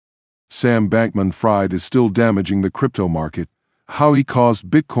Sam Bankman-Fried is still damaging the crypto market, how he caused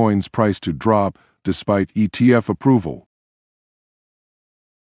Bitcoin's price to drop despite ETF approval.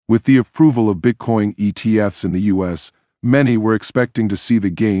 With the approval of Bitcoin ETFs in the US, many were expecting to see the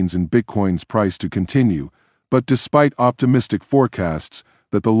gains in Bitcoin's price to continue, but despite optimistic forecasts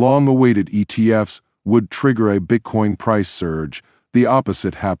that the long-awaited ETFs would trigger a Bitcoin price surge, the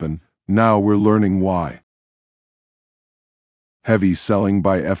opposite happened. Now we're learning why. Heavy selling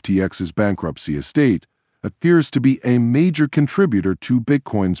by FTX's bankruptcy estate appears to be a major contributor to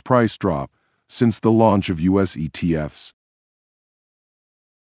Bitcoin's price drop since the launch of US ETFs.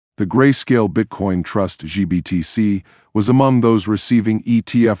 The Grayscale Bitcoin Trust (GBTC) was among those receiving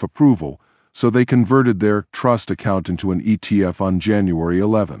ETF approval, so they converted their trust account into an ETF on January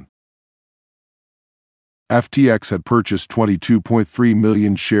 11. FTX had purchased 22.3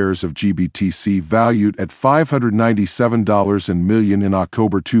 million shares of GBTC valued at $597 million in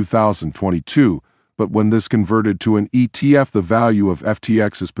October 2022, but when this converted to an ETF, the value of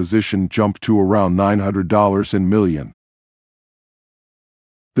FTX's position jumped to around $900 million.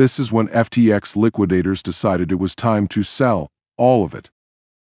 This is when FTX liquidators decided it was time to sell all of it.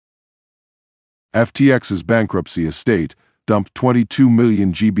 FTX's bankruptcy estate dumped 22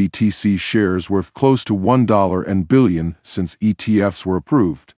 million GBTC shares worth close to $1 billion since ETFs were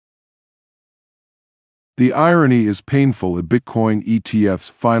approved. The irony is painful. If Bitcoin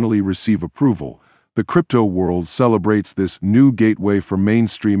ETFs finally receive approval, the crypto world celebrates this new gateway for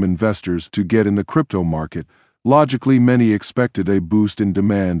mainstream investors to get in the crypto market. Logically, many expected a boost in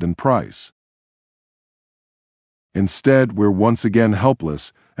demand and price. Instead, we're once again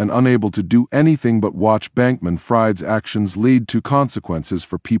helpless and unable to do anything but watch Bankman-Fried's actions lead to consequences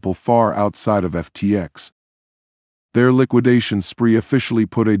for people far outside of FTX. Their liquidation spree officially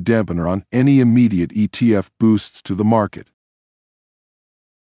put a dampener on any immediate ETF boosts to the market.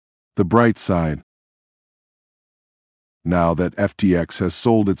 The bright side. Now that FTX has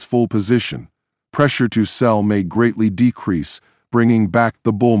sold its full position, pressure to sell may greatly decrease, bringing back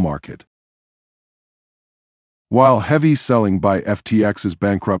the bull market. While heavy selling by FTX's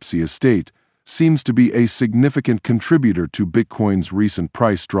bankruptcy estate seems to be a significant contributor to Bitcoin's recent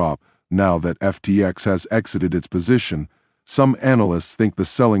price drop, now that FTX has exited its position, some analysts think the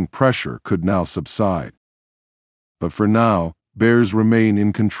selling pressure could now subside. But for now, bears remain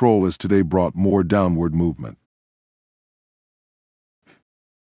in control as today brought more downward movement.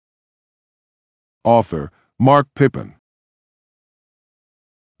 Author, Mark Pippin.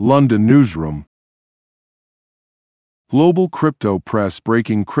 London Newsroom. Global Crypto Press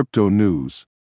breaking crypto news.